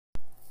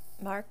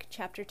Mark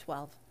chapter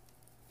 12.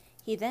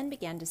 He then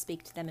began to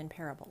speak to them in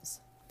parables.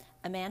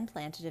 A man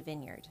planted a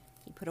vineyard.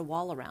 He put a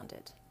wall around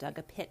it, dug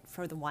a pit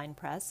for the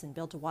winepress, and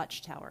built a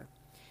watchtower.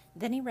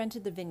 Then he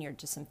rented the vineyard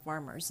to some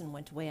farmers and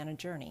went away on a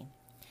journey.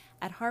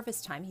 At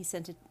harvest time he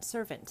sent a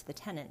servant to the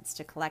tenants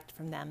to collect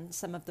from them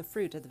some of the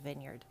fruit of the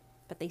vineyard.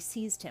 But they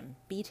seized him,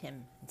 beat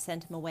him, and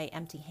sent him away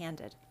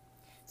empty-handed.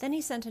 Then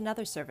he sent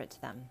another servant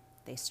to them.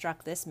 They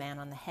struck this man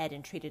on the head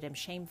and treated him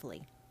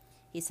shamefully.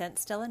 He sent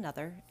still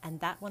another, and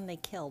that one they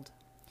killed.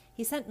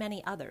 He sent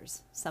many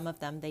others. Some of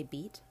them they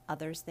beat,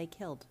 others they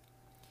killed.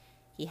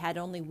 He had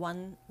only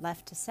one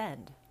left to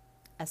send,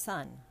 a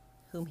son,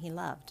 whom he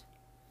loved.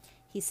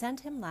 He sent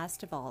him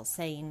last of all,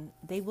 saying,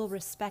 "They will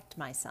respect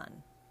my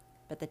son."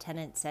 But the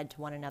tenants said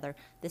to one another,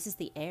 "This is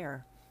the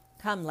heir.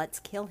 Come, let's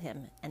kill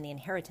him, and the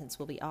inheritance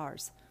will be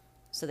ours."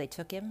 So they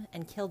took him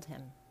and killed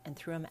him, and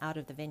threw him out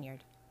of the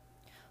vineyard.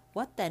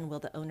 What then will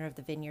the owner of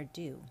the vineyard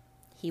do?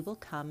 He will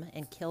come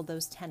and kill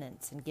those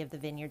tenants and give the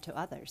vineyard to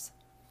others.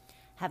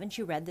 Haven't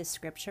you read this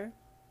scripture?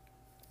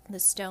 The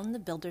stone the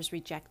builders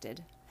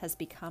rejected has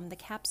become the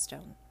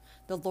capstone.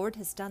 The Lord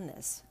has done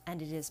this,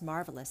 and it is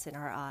marvelous in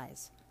our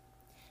eyes.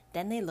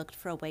 Then they looked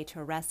for a way to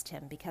arrest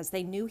him, because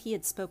they knew he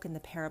had spoken the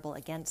parable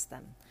against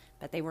them.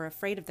 But they were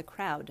afraid of the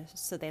crowd,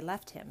 so they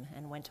left him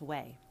and went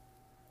away.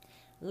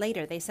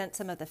 Later they sent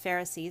some of the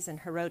Pharisees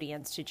and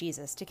Herodians to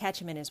Jesus to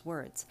catch him in his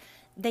words.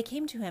 They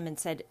came to him and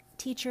said,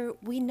 "Teacher,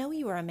 we know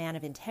you are a man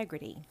of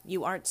integrity.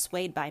 You aren't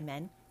swayed by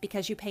men,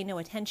 because you pay no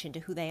attention to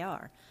who they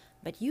are.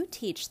 But you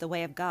teach the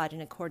way of God in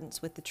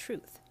accordance with the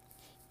truth.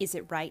 Is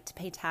it right to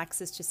pay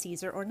taxes to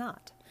Caesar or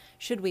not?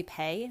 Should we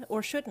pay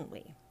or shouldn't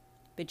we?"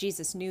 But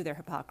Jesus knew their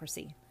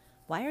hypocrisy.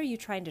 "Why are you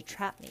trying to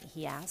trap me?"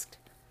 he asked.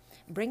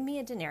 "Bring me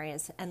a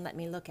denarius and let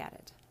me look at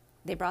it."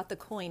 They brought the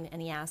coin,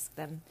 and he asked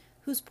them,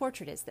 "Whose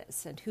portrait is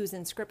this, and whose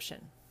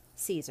inscription?"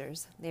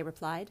 "Caesar's," they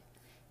replied.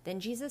 Then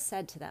Jesus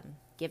said to them,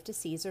 "Give to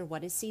Caesar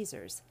what is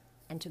Caesar's,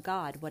 and to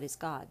God what is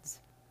God's."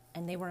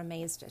 And they were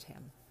amazed at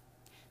him.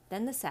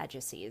 Then the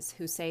Sadducees,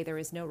 who say there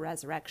is no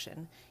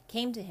resurrection,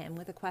 came to him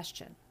with a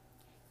question.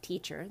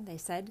 "Teacher," they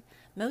said,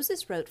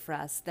 "Moses wrote for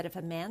us that if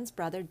a man's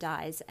brother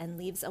dies and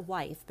leaves a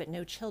wife but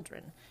no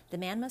children, the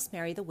man must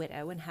marry the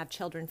widow and have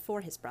children for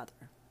his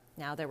brother.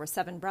 Now there were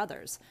 7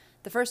 brothers.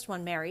 The first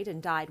one married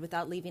and died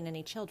without leaving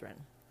any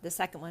children. The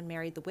second one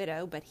married the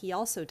widow, but he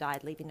also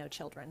died, leaving no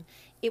children.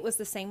 It was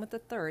the same with the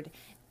third.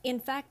 In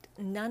fact,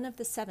 none of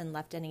the 7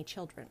 left any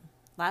children.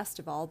 Last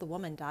of all, the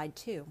woman died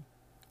too.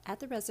 At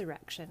the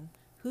resurrection,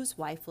 whose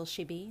wife will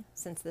she be,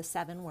 since the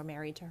 7 were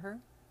married to her?"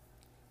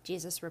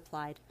 Jesus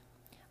replied,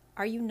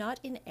 "Are you not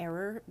in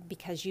error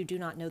because you do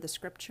not know the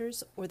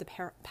Scriptures or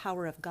the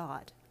power of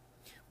God?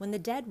 When the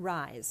dead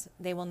rise,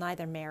 they will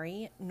neither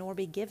marry nor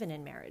be given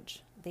in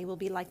marriage. They will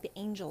be like the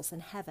angels in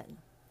heaven.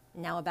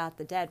 Now about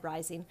the dead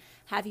rising,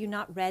 have you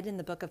not read in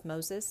the book of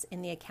Moses,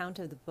 in the account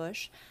of the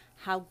bush,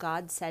 how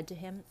God said to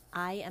him,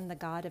 'I am the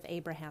God of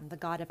Abraham, the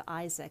God of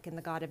Isaac, and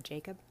the God of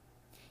Jacob'?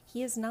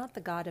 He is not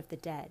the God of the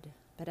dead,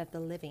 but of the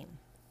living.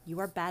 You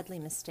are badly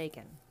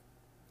mistaken."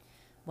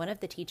 One of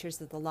the teachers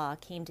of the law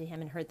came to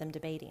him and heard them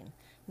debating.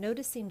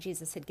 Noticing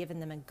Jesus had given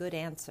them a good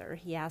answer,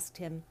 he asked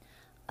him,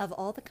 "Of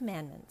all the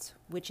commandments,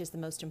 which is the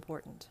most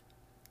important?"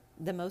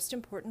 "The most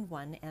important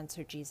one,"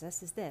 answered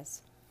Jesus, "is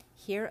this: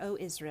 'Hear, O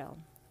Israel,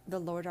 the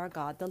Lord our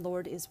God, the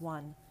Lord is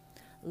one.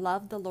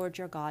 Love the Lord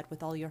your God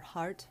with all your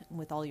heart, and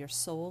with all your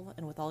soul,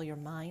 and with all your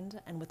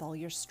mind, and with all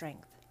your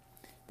strength.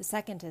 The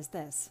second is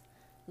this: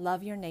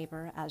 love your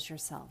neighbor as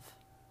yourself.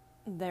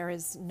 There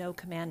is no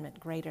commandment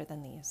greater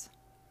than these.'"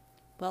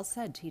 "Well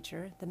said,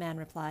 teacher," the man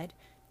replied.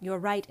 "You are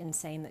right in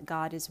saying that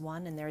God is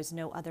one and there is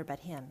no other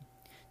but him.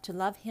 To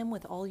love him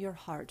with all your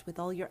heart, with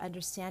all your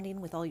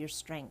understanding, with all your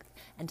strength,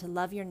 and to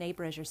love your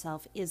neighbor as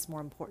yourself is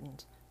more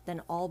important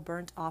than all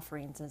burnt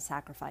offerings and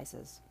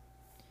sacrifices."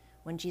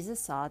 When Jesus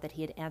saw that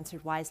he had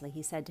answered wisely,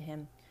 he said to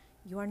him,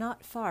 "You are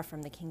not far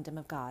from the kingdom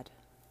of God."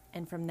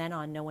 And from then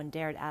on no one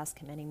dared ask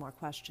him any more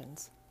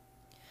questions.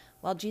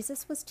 While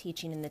Jesus was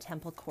teaching in the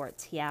temple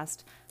courts, he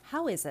asked,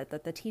 "How is it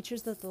that the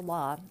teachers of the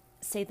law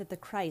say that the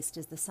Christ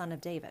is the son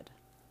of David?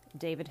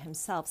 David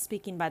himself,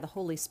 speaking by the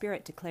Holy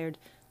Spirit, declared,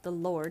 'The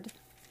Lord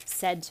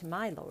said to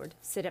my Lord,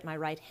 sit at my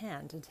right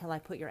hand until I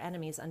put your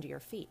enemies under your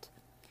feet.'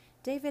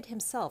 David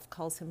himself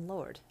calls him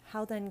Lord.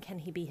 How then can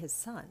he be his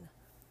son?"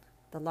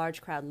 The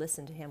large crowd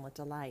listened to him with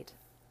delight.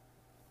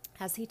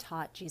 As he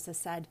taught, Jesus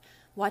said,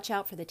 "Watch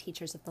out for the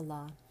teachers of the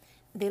law.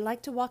 They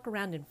like to walk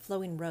around in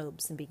flowing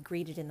robes and be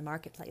greeted in the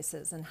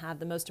marketplaces and have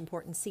the most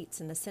important seats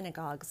in the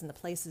synagogues and the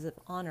places of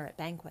honor at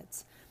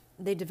banquets.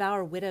 They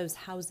devour widows'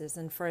 houses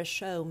and for a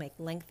show make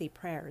lengthy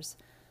prayers.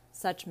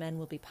 Such men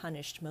will be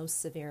punished most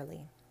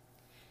severely."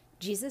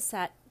 Jesus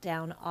sat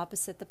down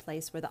opposite the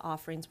place where the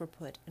offerings were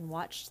put and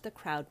watched the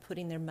crowd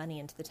putting their money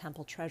into the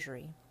temple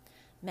treasury.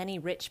 Many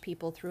rich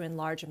people threw in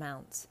large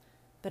amounts,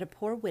 but a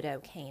poor widow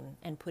came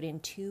and put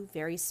in 2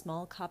 very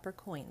small copper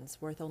coins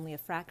worth only a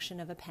fraction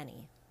of a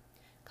penny.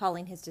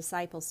 Calling his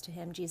disciples to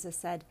him, Jesus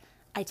said,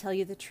 "I tell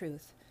you the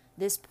truth,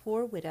 this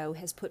poor widow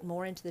has put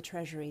more into the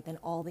treasury than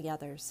all the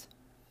others.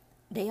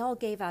 They all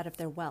gave out of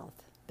their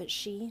wealth, but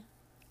she,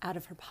 out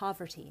of her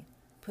poverty,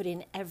 put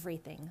in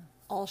everything,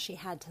 all she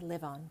had to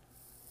live on.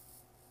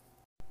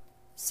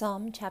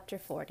 Psalm chapter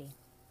 40.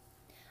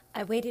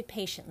 I waited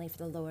patiently for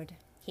the Lord.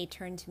 He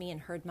turned to me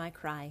and heard my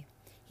cry.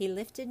 He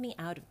lifted me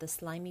out of the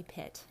slimy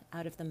pit,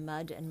 out of the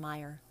mud and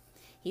mire.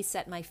 He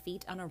set my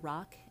feet on a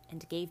rock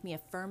and gave me a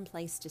firm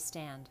place to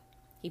stand.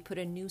 He put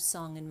a new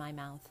song in my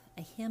mouth,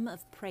 a hymn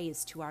of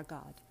praise to our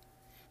God.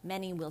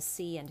 Many will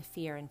see and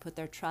fear and put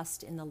their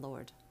trust in the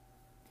Lord.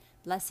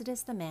 Blessed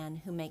is the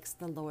man who makes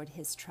the Lord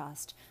his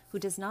trust, who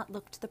does not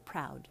look to the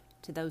proud,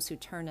 to those who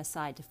turn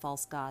aside to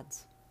false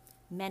gods.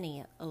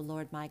 Many, O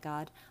Lord my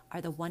God,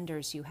 are the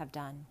wonders you have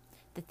done.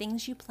 The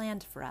things you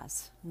planned for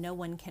us, no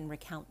one can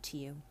recount to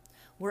you.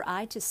 Were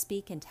I to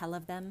speak and tell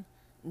of them,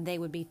 they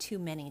would be too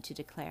many to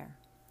declare.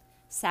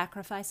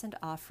 Sacrifice and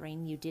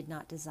offering you did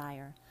not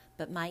desire,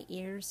 but my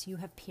ears you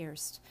have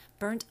pierced.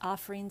 Burnt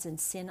offerings and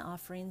sin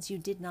offerings you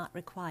did not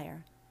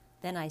require.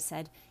 Then I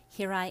said,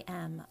 Here I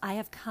am, I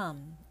have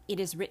come. It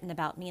is written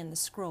about me in the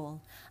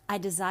scroll. I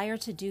desire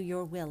to do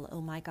your will,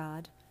 O my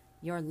God.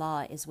 Your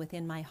law is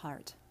within my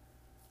heart.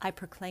 I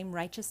proclaim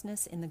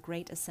righteousness in the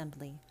great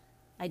assembly.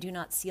 I do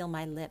not seal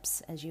my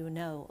lips, as you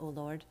know, O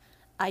Lord.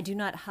 I do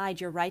not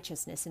hide your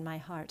righteousness in my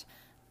heart.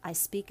 I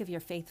speak of your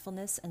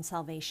faithfulness and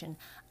salvation.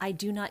 I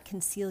do not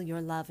conceal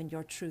your love and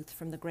your truth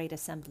from the great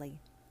assembly.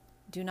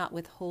 Do not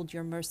withhold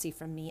your mercy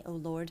from me, O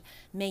Lord.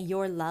 May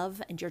your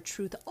love and your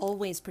truth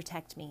always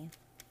protect me.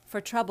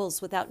 For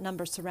troubles without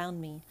number surround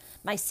me.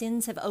 My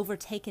sins have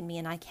overtaken me,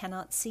 and I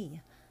cannot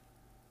see.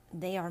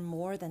 They are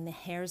more than the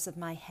hairs of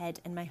my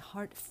head, and my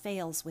heart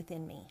fails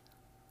within me.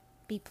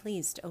 Be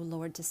pleased, O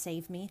Lord, to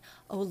save me.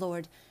 O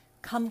Lord,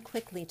 come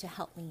quickly to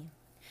help me.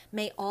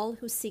 May all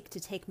who seek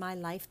to take my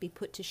life be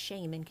put to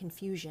shame and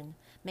confusion.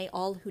 May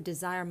all who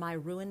desire my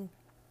ruin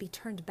be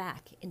turned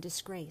back in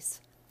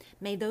disgrace.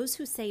 May those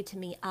who say to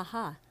me,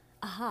 Aha,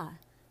 aha,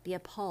 be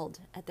appalled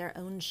at their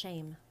own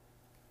shame.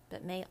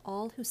 But may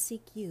all who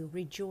seek you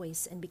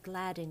rejoice and be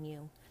glad in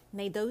you.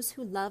 May those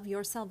who love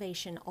your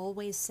salvation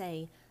always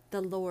say,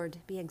 The Lord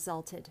be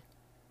exalted.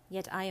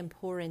 Yet I am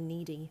poor and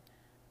needy.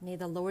 May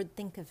the Lord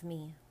think of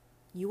me.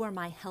 You are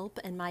my help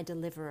and my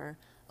deliverer.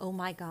 O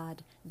my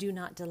God, do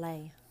not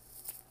delay.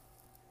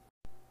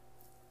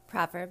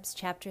 Proverbs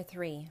chapter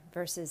 3,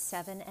 verses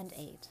 7 and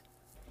 8.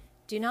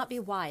 Do not be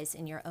wise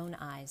in your own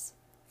eyes.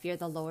 Fear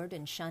the Lord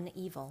and shun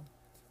evil.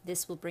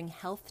 This will bring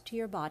health to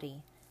your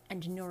body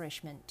and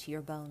nourishment to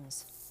your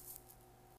bones.